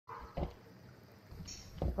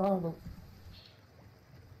no.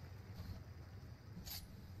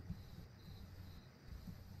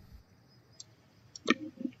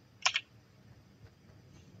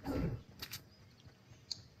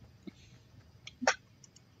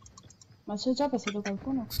 Ma c'è già passato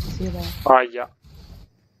qualcuno? Sì, dai. Aia.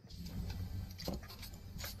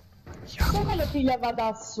 Se me lo pigliava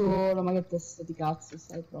da solo, ma che testa di cazzo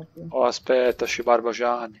sei proprio. Oh, aspetta, ci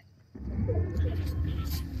barbaciani.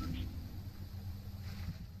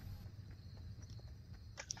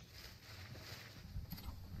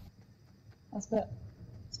 Aspetta,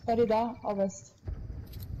 spari da ovest.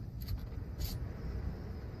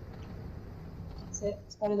 Sì,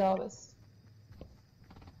 spari da ovest.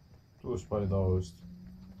 Tu spari da ovest.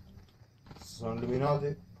 Sono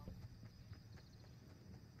illuminati?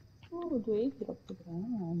 Due hit troppo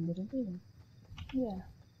grande, vedi? Yeah.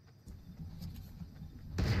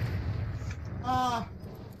 Ah!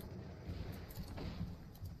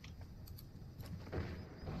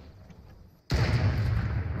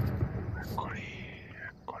 Eccoli,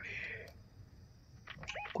 eccoli.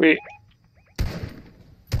 Qui.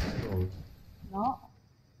 No.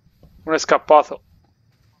 Uno è scappato.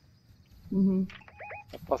 Mhm.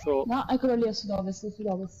 Scappato. No, eccolo lì a sud-ovest,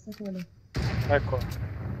 eccolo lì. Eccolo.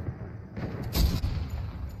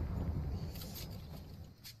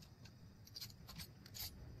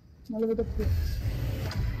 Non lo vedo più.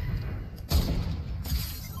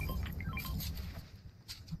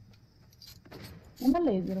 Non è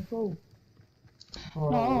laser, oh.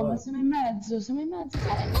 No, ma siamo in mezzo.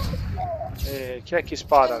 Chi è chi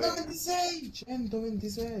spara? 126!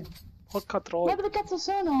 126! Porca Ma troia. dove cazzo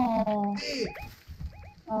sono? Sì.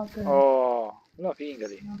 Ah, ok. Oh, la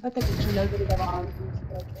fingati. No, aspetta che c'è l'albero davanti.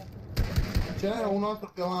 Ce n'era un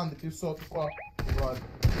altro più avanti, più sotto, qua. Guarda.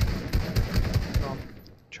 No.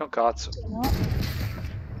 C'è un cazzo. No?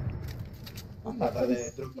 Andate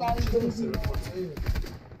dentro, non ci fosse per forza io.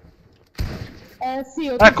 Sì,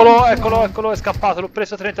 ho Eccolo, eccolo, eccolo, è scappato, l'ho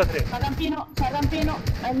preso 33. C'è rampino,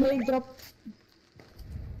 è il drop.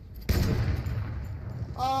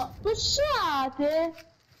 Ah! Pushate!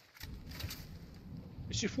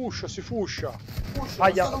 Si fuscia, si fuscia. Puscia,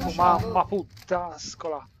 Aia, stanno mamma pushando.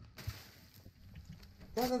 puttascola.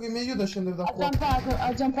 Guarda che mi aiuta a scendere da Ha qua.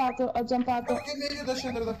 giampato. Guarda che mi aiuta a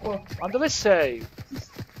scendere da qua. Ma dove sei?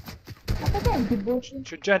 Attenti, Bush.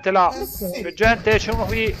 C'è gente là. Sì. C'è gente, c'è uno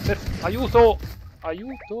qui. Aiuto.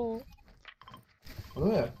 Aiuto. Ma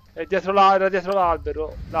dov'è? È dietro là, era dietro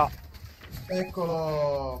l'albero. Là.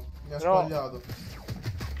 Eccolo. Mi ha Però- sbagliato.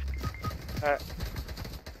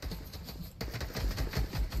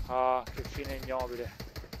 Ah, che fine ignobile.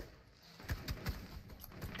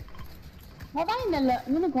 Ma vai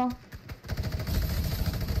vieni qua.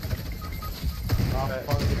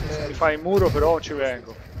 Se mi fai il muro però ci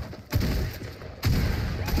vengo.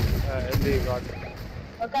 È lì, guarda.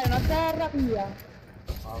 Ok, una terra, via.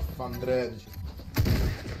 Ah, fan 13.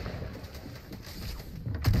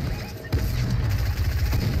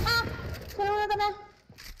 Ah, sono venuta da me.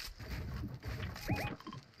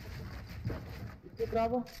 Ti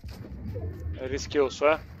provo. È rischioso,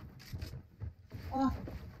 eh? Ah.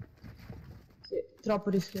 Sì, troppo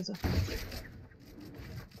rischioso.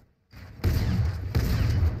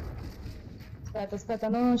 Aspetta,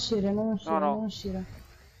 non uscire, No. non uscire.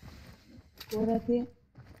 Curati.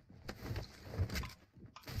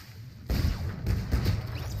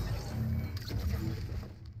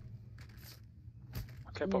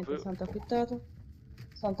 Ok, Niente, proprio. Santo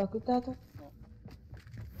acquittato.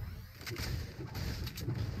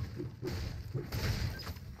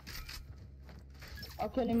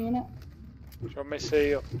 Occhio alle mine. Ci ho messo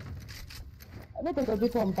io. Avete il colpi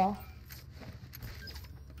pompa?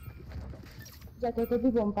 Già che il colpi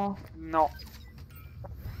pompa? No.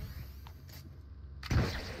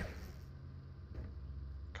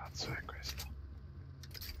 Cazzo è questo?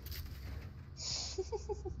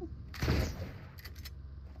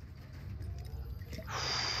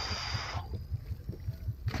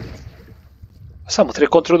 Siamo 3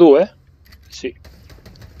 contro 2? Sì.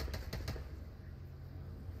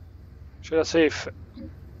 C'è la safe.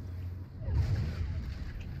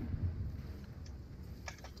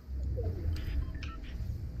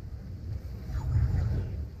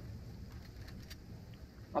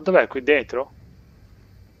 Ma dov'è qui dentro?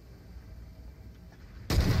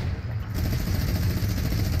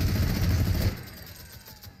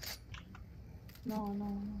 No.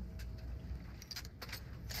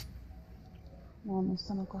 No, non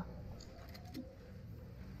stanno qua.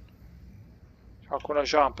 C'è qualcuna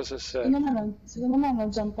jump se serve. Secondo me hanno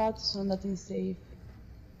jumpato, sono andati in safe.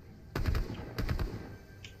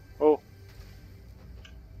 Oh.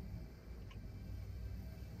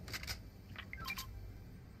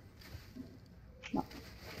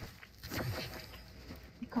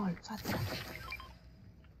 fatela.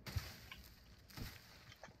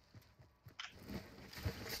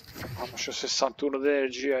 Mamma, c'ho 61 di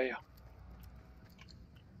energia io.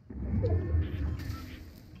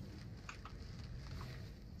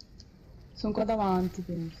 Sono qua davanti,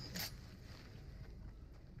 penso.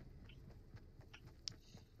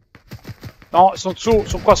 No, sono su,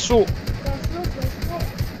 sono qua su.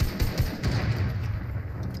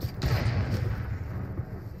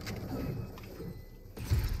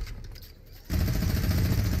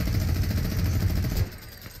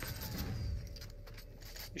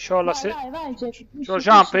 C'ho la Vai, Jack. c'ho lo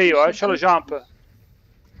jump io, c'ho lo jump.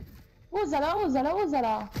 Usala. Oh,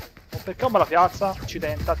 perché non me la piazza?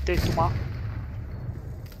 Accidente, a te tu ma.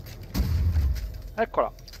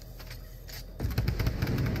 Eccola.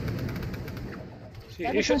 Sì,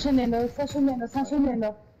 io Sta scendendo.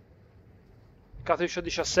 Peccato io c'ho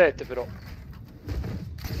 17 però.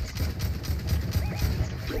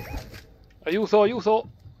 Aiuto!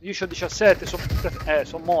 Io c'ho 17,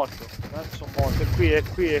 sono morto. Sono morto, è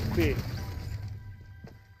qui.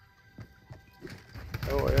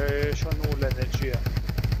 Oh, c'ho nulla energia.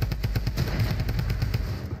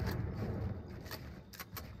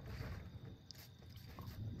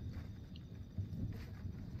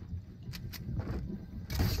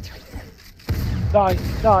 Dai.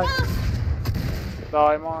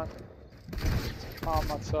 Dai, man.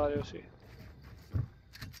 Ammazzare così.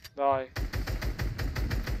 Dai.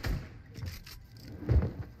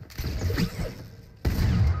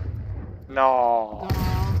 No.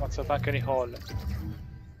 Ammazzata anche Nicole.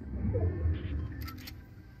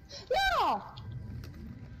 No!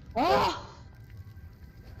 Ah!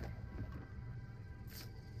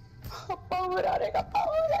 Ho paura, raga,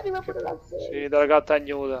 arriva pure la sera. Sì, dalla gatta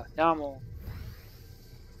ignuda. Andiamo.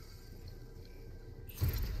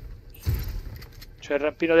 C'è il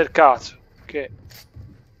rampino del cazzo. Che...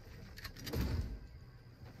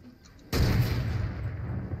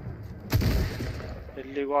 E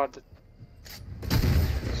lì guarda.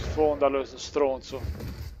 Sfondalo questo stronzo.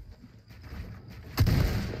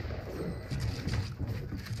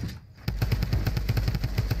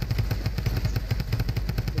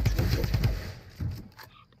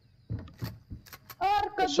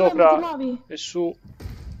 Porco E Dio, sopra non ti muovi. e su.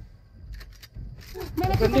 Me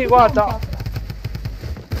l'ho Per lì, fatto guarda.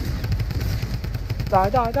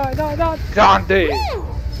 tanta. Dai. Grande!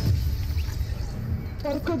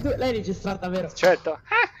 Porco Dio, l'hai registrata, vero? Certo.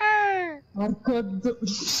 Porco Dio.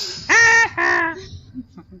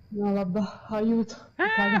 No, vabbè, aiuto. Mi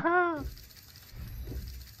cago.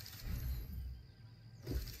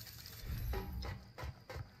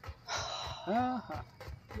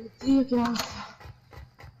 Oddio, che ansia.